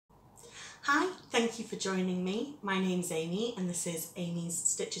Hi, thank you for joining me. My name's Amy and this is Amy's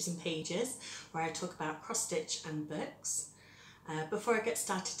Stitches and Pages, where I talk about cross stitch and books. Before I get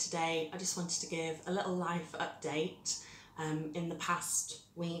started today, I just wanted to give a little life update. In the past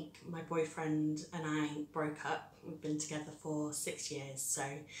week, my boyfriend and I broke up. We've been together for 6 years, so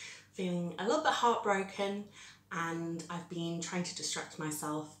feeling a little bit heartbroken, and I've been trying to distract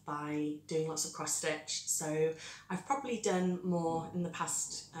myself by doing lots of cross stitch. So I've probably done more in the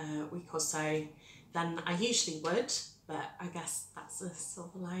past week or so than I usually would, but I guess that's a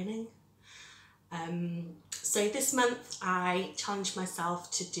silver lining. So this month I challenged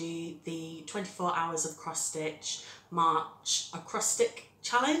myself to do the 24 hours of cross stitch March Acrostic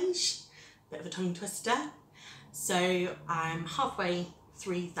challenge, bit of a tongue twister. So I'm halfway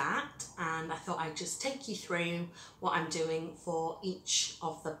through that, and I thought I'd just take you through what I'm doing for each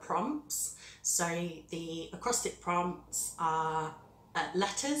of the prompts. So the acrostic prompts are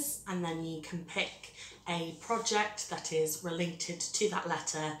letters, and then you can pick a project that is related to that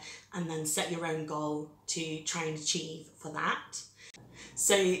letter and then set your own goal to try and achieve for that.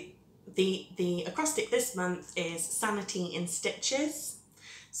 So the acrostic this month is Sanity in Stitches.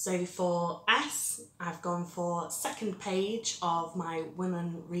 So for S, I've gone for second page of my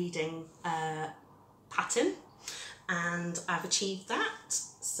women reading pattern, and I've achieved that.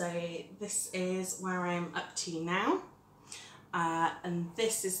 So this is where I'm up to now, and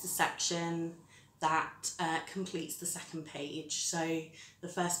this is the section that completes the second page. So the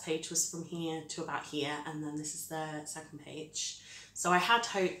first page was from here to about here, and then this is the second page. So I had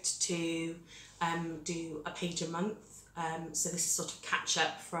hoped to do a page a month. So this is sort of catch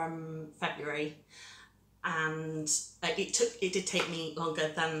up from February, and it did take me longer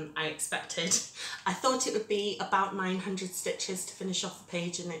than I expected. I thought it would be about 900 stitches to finish off the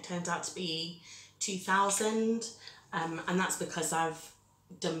page, and it turned out to be 2,000, and that's because I've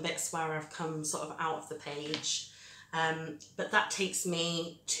done bits where I've come sort of out of the page. But that takes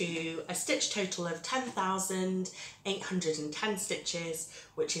me to a stitch total of 10,810 stitches,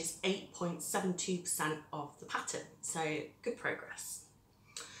 which is 8.72% of the pattern, so good progress.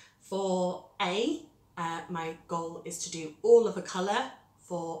 For A, my goal is to do all of a colour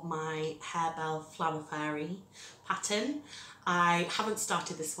for my Harebell Flower Fairy pattern. I haven't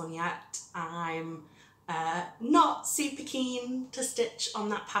started this one yet. I'm not super keen to stitch on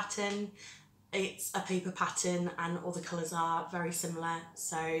that pattern. It's a paper pattern and all the colours are very similar,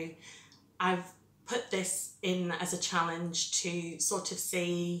 so I've put this in as a challenge to sort of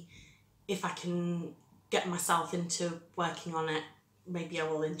see if I can get myself into working on it. Maybe I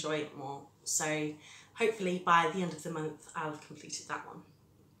will enjoy it more, so hopefully by the end of the month I'll have completed that one.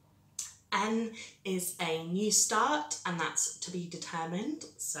 N is a new start, and that's to be determined,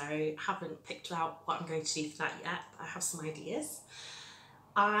 so I haven't picked out what I'm going to do for that yet, but I have some ideas.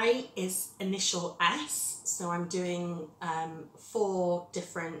 I is initial S, so I'm doing 4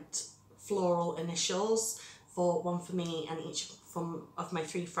 different floral initials, one for me and each of my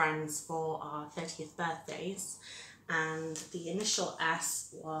 3 friends for our 30th birthdays. And the initial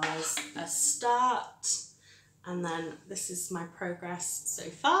S was a start, and then this is my progress so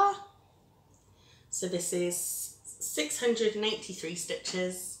far. So this is 683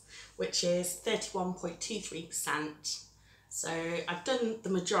 stitches, which is 31.23%. So I've done the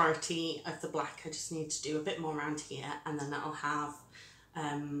majority of the black. I just need to do a bit more around here, and then that'll have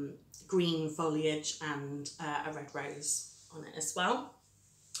green foliage and a red rose on it as well.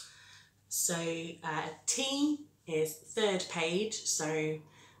 So T is third page. So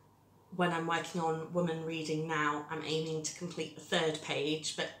when I'm working on woman reading now, I'm aiming to complete the 3rd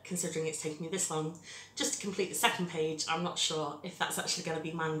page, but considering it's taken me this long just to complete the 2nd page, I'm not sure if that's actually going to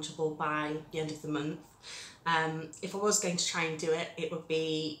be manageable by the end of the month. If I was going to try and do it, it would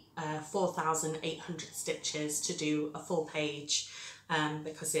be 4,800 stitches to do a full page,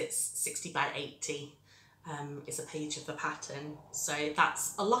 because it's 60 by 80 is a page of the pattern, so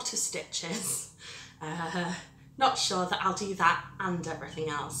that's a lot of stitches. Not sure that I'll do that and everything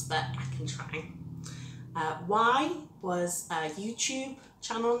else, but I can try. Y was a YouTube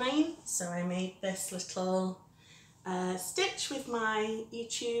channel name, so I made this little stitch with my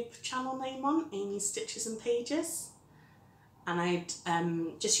YouTube channel name on, Amy's Stitches and Pages, and I'd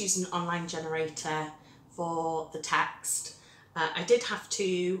just used an online generator for the text. I did have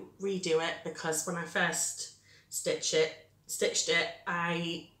to redo it because when I first stitched it,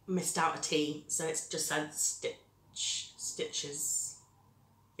 I missed out a T, so it just said stitches.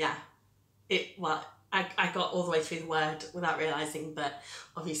 Yeah, I got all the way through the word without realising, but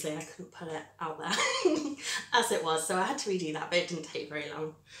obviously I couldn't put it out there as it was, so I had to redo that, but it didn't take very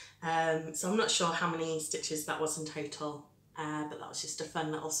long. So I'm not sure how many stitches that was in total, but that was just a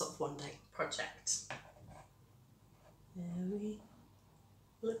fun little sort of one day project. There we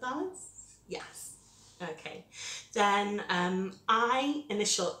look balance? Yes. Okay, then I,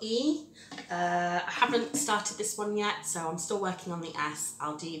 initial E. I haven't started this one yet, so I'm still working on the S.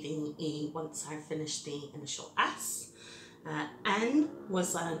 I'll do the E once I've finished the initial S. N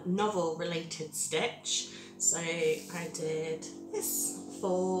was a novel related stitch, so I did this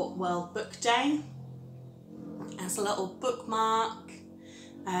for World Book Day as a little bookmark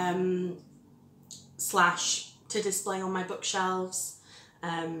slash to display on my bookshelves.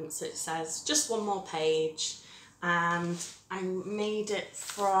 So it says just one more page, and I made it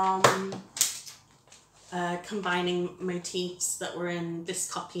from combining motifs that were in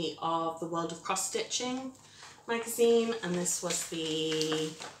this copy of the World of Cross Stitching magazine, and this was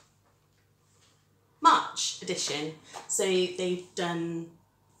the March edition. So they've done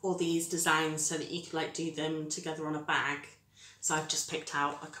all these designs so that you could like do them together on a bag. So I've just picked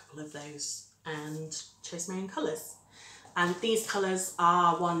out a couple of those and chose my own colours. And these colours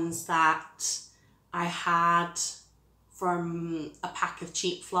are ones that I had from a pack of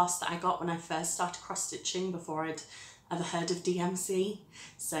cheap floss that I got when I first started cross stitching before I'd ever heard of DMC.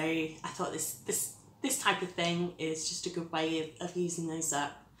 So I thought this type of thing is just a good way of using those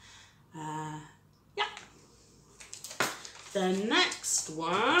up. Yeah. The next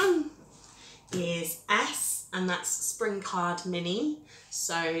one is S, and that's Spring Card Mini.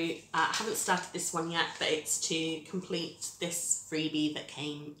 So I haven't started this one yet, but it's to complete this freebie that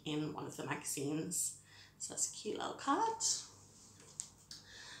came in one of the magazines. So that's a cute little card.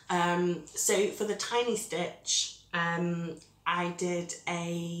 So for the tiny stitch, I did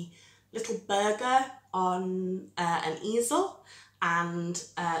a little burger on an easel, and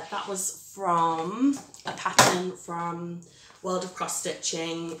that was from a pattern from World of Cross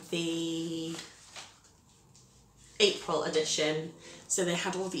Stitching, the April edition. So they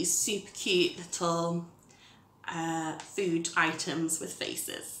had all these super cute little food items with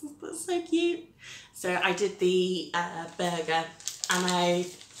faces. That's so cute. So I did the burger, and I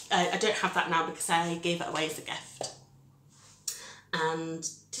don't have that now because I gave it away as a gift. And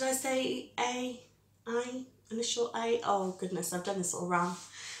did I say A? I? Initial A? Oh goodness, I've done this all wrong.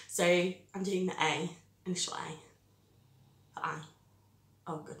 So I'm doing the A, initial A, for I.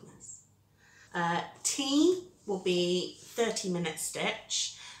 Oh goodness. T will be 30-minute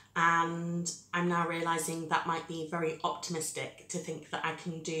stitch, and I'm now realising that might be very optimistic to think that I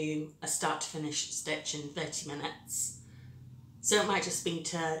can do a start to finish stitch in 30 minutes. So it might just be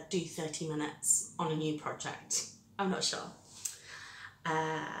to do 30 minutes on a new project. I'm not sure.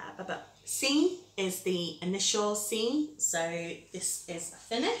 C is the initial C, so this is a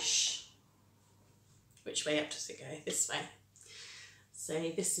finish. Which way up does it go? This way.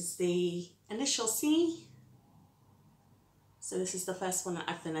 So this is the initial C. So this is the first one that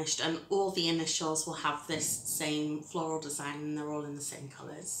I've finished, and all the initials will have this same floral design, and they're all in the same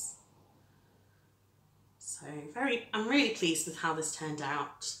colours. So I'm really pleased with how this turned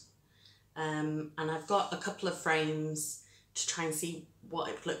out. And I've got a couple of frames to try and see what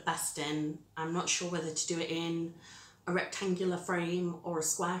it would look best in. I'm not sure whether to do it in a rectangular frame or a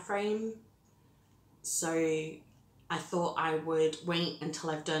square frame. So I thought I would wait until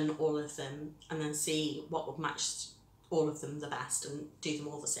I've done all of them and then see what would match all of them the best and do them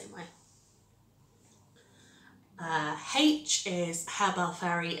all the same way. H is Harebell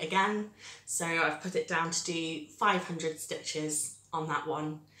Fairy again, so I've put it down to do 500 stitches on that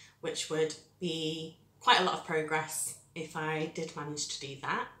one, which would be quite a lot of progress if I did manage to do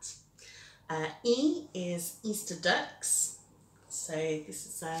that. E is Easter Ducks, so this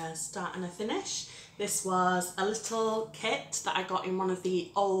is a start and a finish. This was a little kit that I got in one of the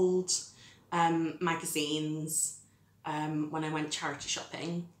old magazines when I went charity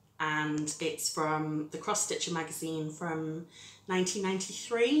shopping, and it's from the Cross Stitcher magazine from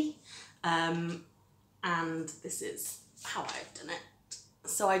 1993, and this is how I've done it.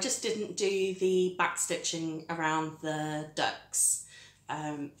 So I just didn't do the back stitching around the ducks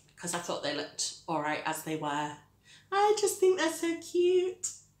because I thought they looked alright as they were. I just think they're so cute.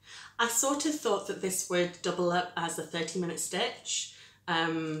 I sort of thought that this would double up as a 30-minute stitch.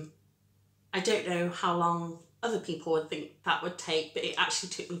 I don't know how long other people would think that would take, but it actually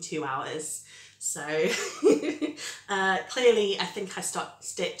took me 2 hours. So clearly I think I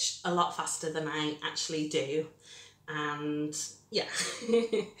stitch a lot faster than I actually do. And yeah,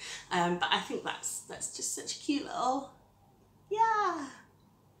 but I think that's just such a cute little, yeah.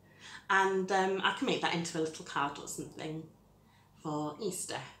 And I can make that into a little card or something for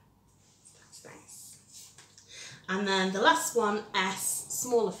Easter. That's nice. And then the last one, S,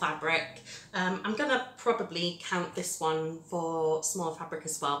 smaller fabric. I'm gonna probably count this one for small fabric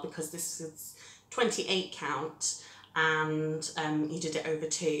as well, because this is 28 count and you did it over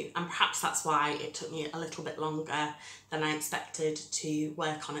 2, and perhaps that's why it took me a little bit longer than I expected to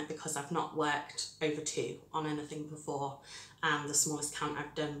work on it, because I've not worked over 2 on anything before, and the smallest count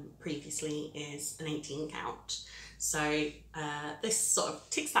I've done previously is an 18 count. So this sort of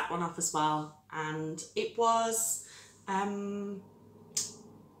ticks that one off as well, and it was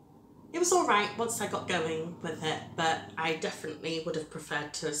all right once I got going with it, but I definitely would have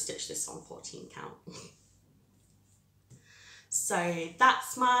preferred to stitch this on 14 count. So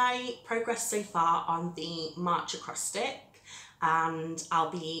that's my progress so far on the March acrostic, and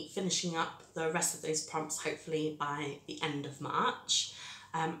I'll be finishing up the rest of those prompts hopefully by the end of March.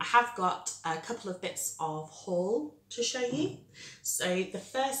 I have got a couple of bits of haul to show you. So the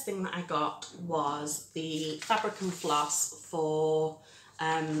first thing that I got was the fabric and floss for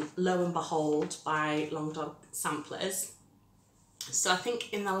Lo and Behold by Long Dog Samplers. So I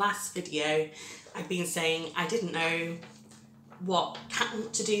think in the last video I've been saying I didn't know what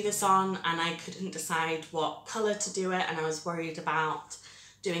count to do this on, and I couldn't decide what colour to do it, and I was worried about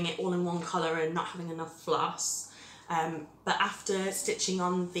doing it all in one colour and not having enough floss. But after stitching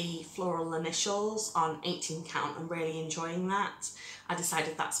on the floral initials on 18 count and really enjoying that, I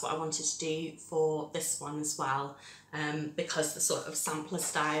decided that's what I wanted to do for this one as well, because the sort of sampler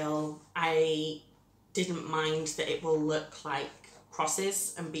style, I didn't mind that it will look like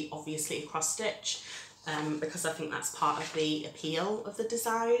crosses and be obviously a cross stitch, because I think that's part of the appeal of the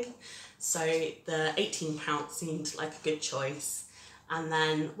design. So the 18 count seemed like a good choice. And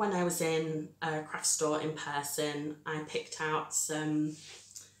then when I was in a craft store in person, I picked out some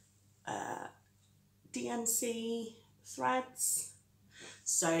DMC threads.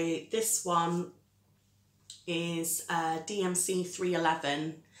 So this one is DMC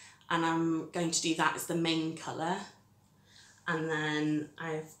 311, and I'm going to do that as the main colour. And then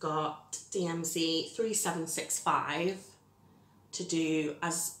I've got DMC 3765 to do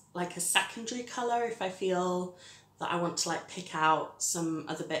as like a secondary colour if I feel that I want to like pick out some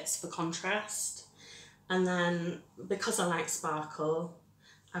other bits for contrast. And then because I like sparkle,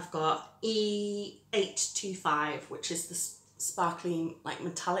 I've got E825, which is the sparkly like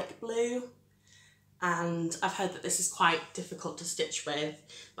metallic blue, and I've heard that this is quite difficult to stitch with,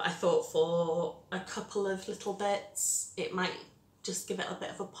 but I thought for a couple of little bits it might just give it a bit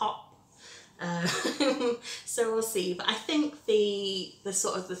of a pop. So we'll see, but I think the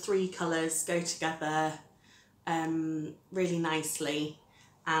sort of the 3 colours go together really nicely,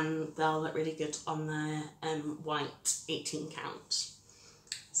 and they'll look really good on the white 18 count.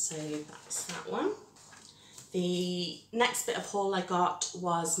 So that's that one. The next bit of haul I got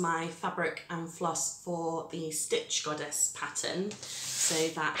was my fabric and floss for the Stitch Goddess pattern. So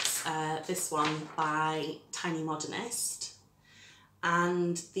that's this one by Tiny Modernist,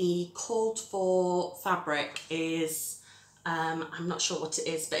 and the called for fabric is I'm not sure what it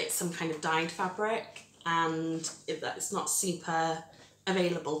is, but it's some kind of dyed fabric, and it's not super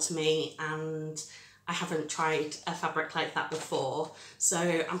available to me, and I haven't tried a fabric like that before,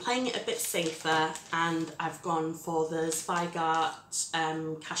 so I'm playing it a bit safer, and I've gone for the Zweigart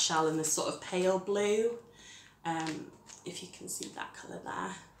cashel in this sort of pale blue, if you can see that colour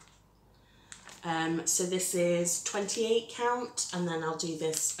there. So this is 28 count, and then I'll do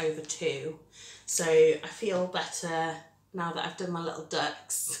this over 2, so I feel better now that I've done my little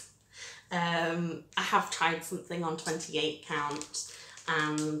ducks. I have tried something on 28 count,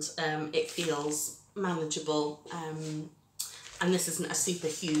 and it feels manageable, and this isn't a super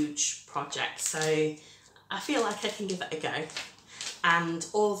huge project, so I feel like I can give it a go. And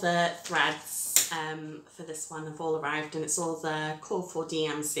all the threads for this one have all arrived, and it's all the call for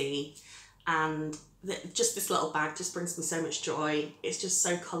DMC, and just this little bag just brings me so much joy. It's just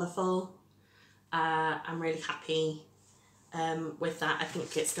so colourful. I'm really happy with that. I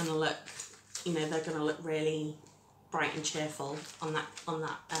think it's going to look, you know, they're going to look really bright and cheerful on that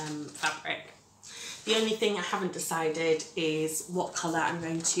fabric. The only thing I haven't decided is what colour I'm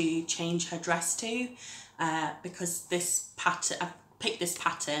going to change her dress to, because this pattern, I've picked this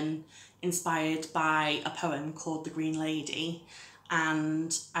pattern inspired by a poem called The Green Lady,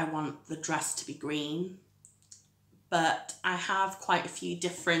 and I want the dress to be green, but I have quite a few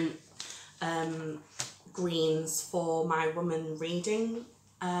different greens for my woman reading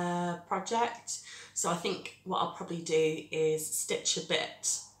project, so I think what I'll probably do is stitch a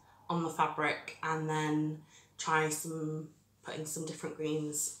bit on the fabric and then try putting some different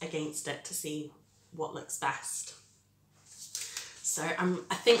greens against it to see what looks best. So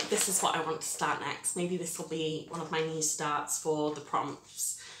I think this is what I want to start next. Maybe this will be one of my new starts for the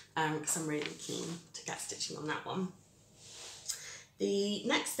prompts, because I'm really keen to get stitching on that one. The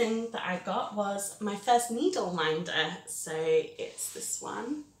next thing that I got was my first needle minder. So it's this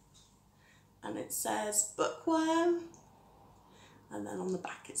one, and it says bookworm, and then on the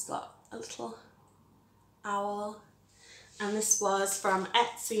back it's got a little owl. And this was from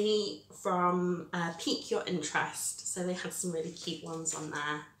Etsy, from PeekYourInterest. So they had some really cute ones on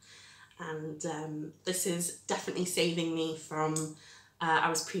there. And this is definitely saving me from, I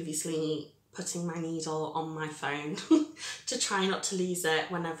was previously putting my needle on my phone to try not to lose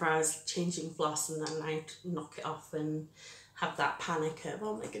it whenever I was changing floss, and then I'd knock it off and have that panic of,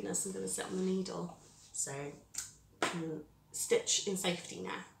 oh my goodness, I'm going to sit on the needle. So I can stitch in safety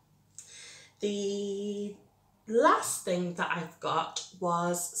now. The last thing that I've got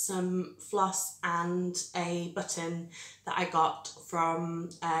was some floss and a button that I got from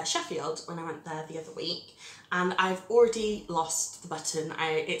Sheffield when I went there the other week, and I've already lost the button.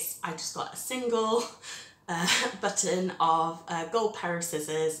 I just got a single button of a gold pair of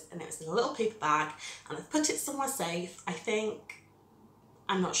scissors, and it was in a little paper bag, and I've put it somewhere safe. I think,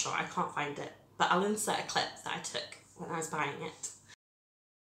 I'm not sure, I can't find it, but I'll insert a clip that I took when I was buying it.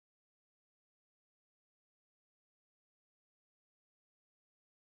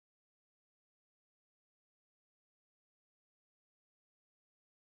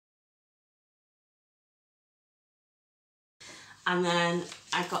 And then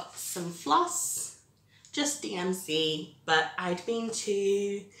I got some floss, just DMC, but I'd been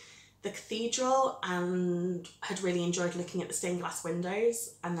to the cathedral and had really enjoyed looking at the stained glass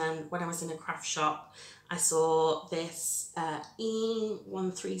windows. And then when I was in a craft shop, I saw this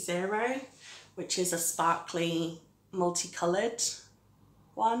E130, which is a sparkly multicoloured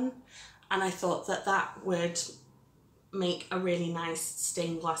one. And I thought that that would make a really nice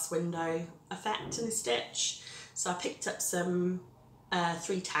stained glass window effect in a stitch. So I picked up some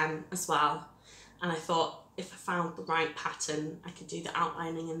 310 as well, and I thought if I found the right pattern, I could do the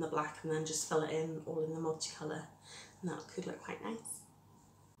outlining in the black and then just fill it in all in the multicolour, and that could look quite nice.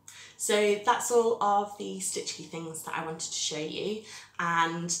 So that's all of the stitchy things that I wanted to show you,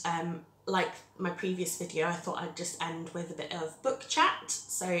 and like my previous video, I thought I'd just end with a bit of book chat.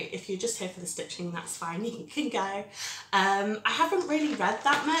 So if you're just here for the stitching, that's fine, you can go. I haven't really read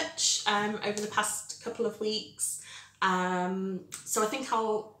that much over the past couple of weeks, so I think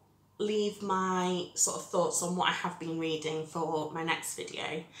I'll leave my sort of thoughts on what I have been reading for my next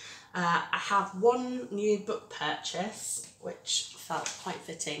video. I have one new book purchase, which felt quite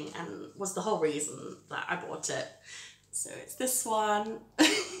fitting and was the whole reason that I bought it. So it's this one.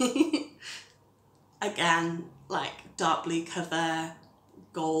 Again, like dark blue cover,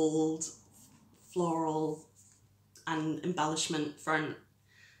 gold, floral and embellishment front.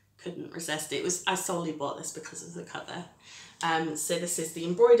 Couldn't resist it. I solely bought this because of the cover. So this is the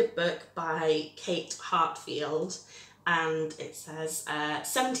Embroidered book by Kate Heartfield, and it says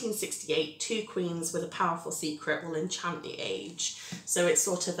 1768, two queens with a powerful secret will enchant the age. So it's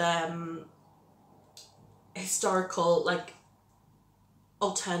sort of historical, like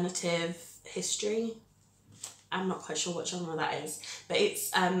alternative history. I'm not quite sure what genre that is, but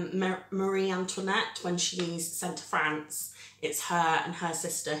it's Marie Antoinette when she's sent to France. It's her and her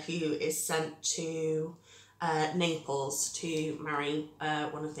sister who is sent to Naples to marry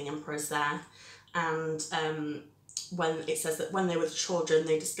one of the emperors there. And when it says that when they were children,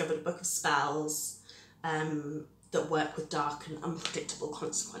 they discovered a book of spells that work with dark and unpredictable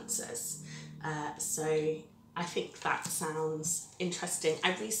consequences. So I think that sounds interesting.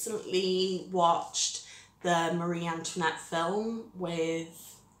 I recently watched the Marie Antoinette film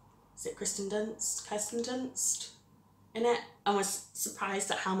with, is it Kirsten Dunst in it, and was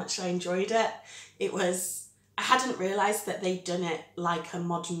surprised at how much I enjoyed it. I hadn't realised that they'd done it like a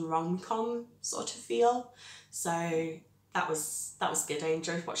modern rom-com sort of feel, so that was good. I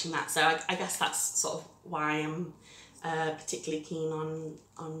enjoyed watching that, so I guess that's sort of why I'm particularly keen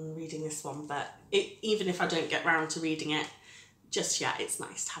on reading this one, but even if I don't get round to reading it just yet, it's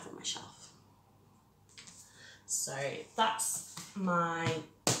nice to have on my shelf. So that's my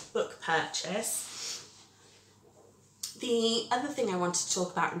book purchase. The other thing I wanted to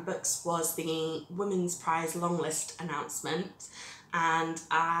talk about in books was the Women's Prize long list announcement, and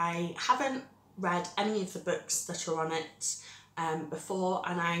I haven't read any of the books that are on it before,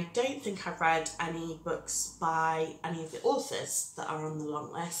 and I don't think I've read any books by any of the authors that are on the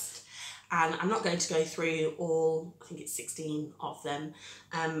long list. And I'm not going to go through all, I think it's 16 of them,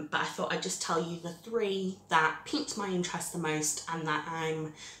 but I thought I'd just tell you the 3 that piqued my interest the most and that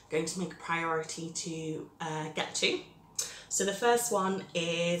I'm going to make a priority to get to. So the first one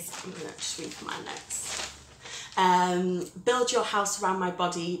is, I'm going to just read from my notes. Build Your House Around My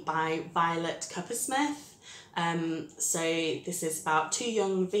Body by Violet Kupersmith. So this is about two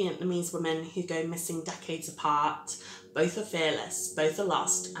young Vietnamese women who go missing decades apart. Both are fearless, both are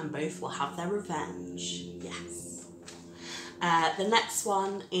lost, and both will have their revenge. Yes. The next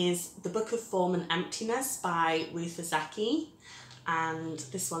one is The Book of Form and Emptiness by Ruth Ozeki. And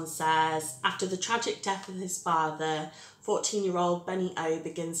this one says, after the tragic death of his father, 14-year-old Benny O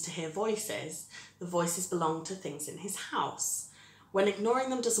begins to hear voices. The voices belong to things in his house. When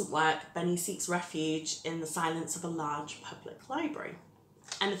ignoring them doesn't work, Benny seeks refuge in the silence of a large public library.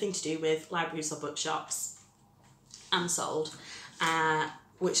 Anything to do with libraries or bookshops, I'm sold.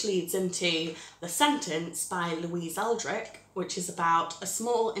 Which leads into The Sentence by Louise Eldrich, which is about a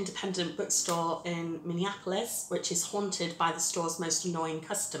small independent bookstore in Minneapolis, which is haunted by the store's most annoying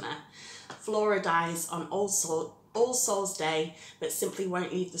customer. Flora dies on All Souls Day, but simply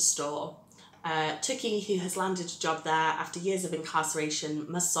won't leave the store. Tookie, who has landed a job there after years of incarceration,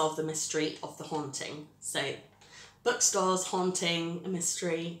 must solve the mystery of the haunting. So, bookstores, haunting, a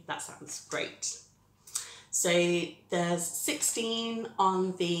mystery, that sounds great. So there's 16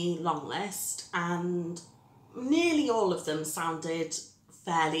 on the long list, and nearly all of them sounded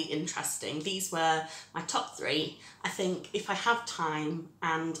fairly interesting. These were my top 3. I think if I have time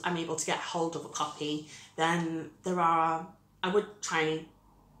and I'm able to get hold of a copy, then I would try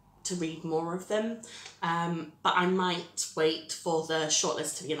to read more of them, but I might wait for the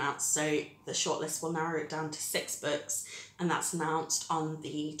shortlist to be announced. So the shortlist will narrow it down to 6 books, and that's announced on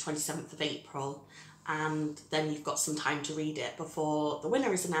the 27th of April. And then you've got some time to read it before the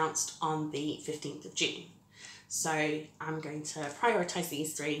winner is announced on the 15th of June. So I'm going to prioritise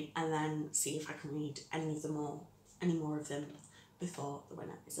these 3 and then see if I can read any more of them before the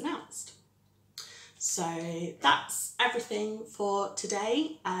winner is announced. So that's everything for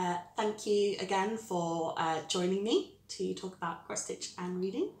today. Thank you again for joining me to talk about cross stitch and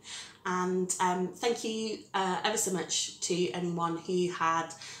reading, and thank you ever so much to anyone who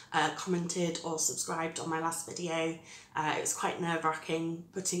had commented or subscribed on my last video. It was quite nerve-wracking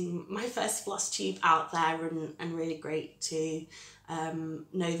putting my first Flosstube out there, and really great to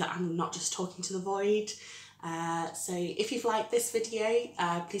know that I'm not just talking to the void. So if you've liked this video,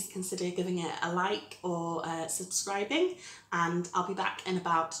 please consider giving it a like or subscribing, and I'll be back in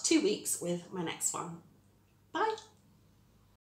about 2 weeks with my next one. Bye!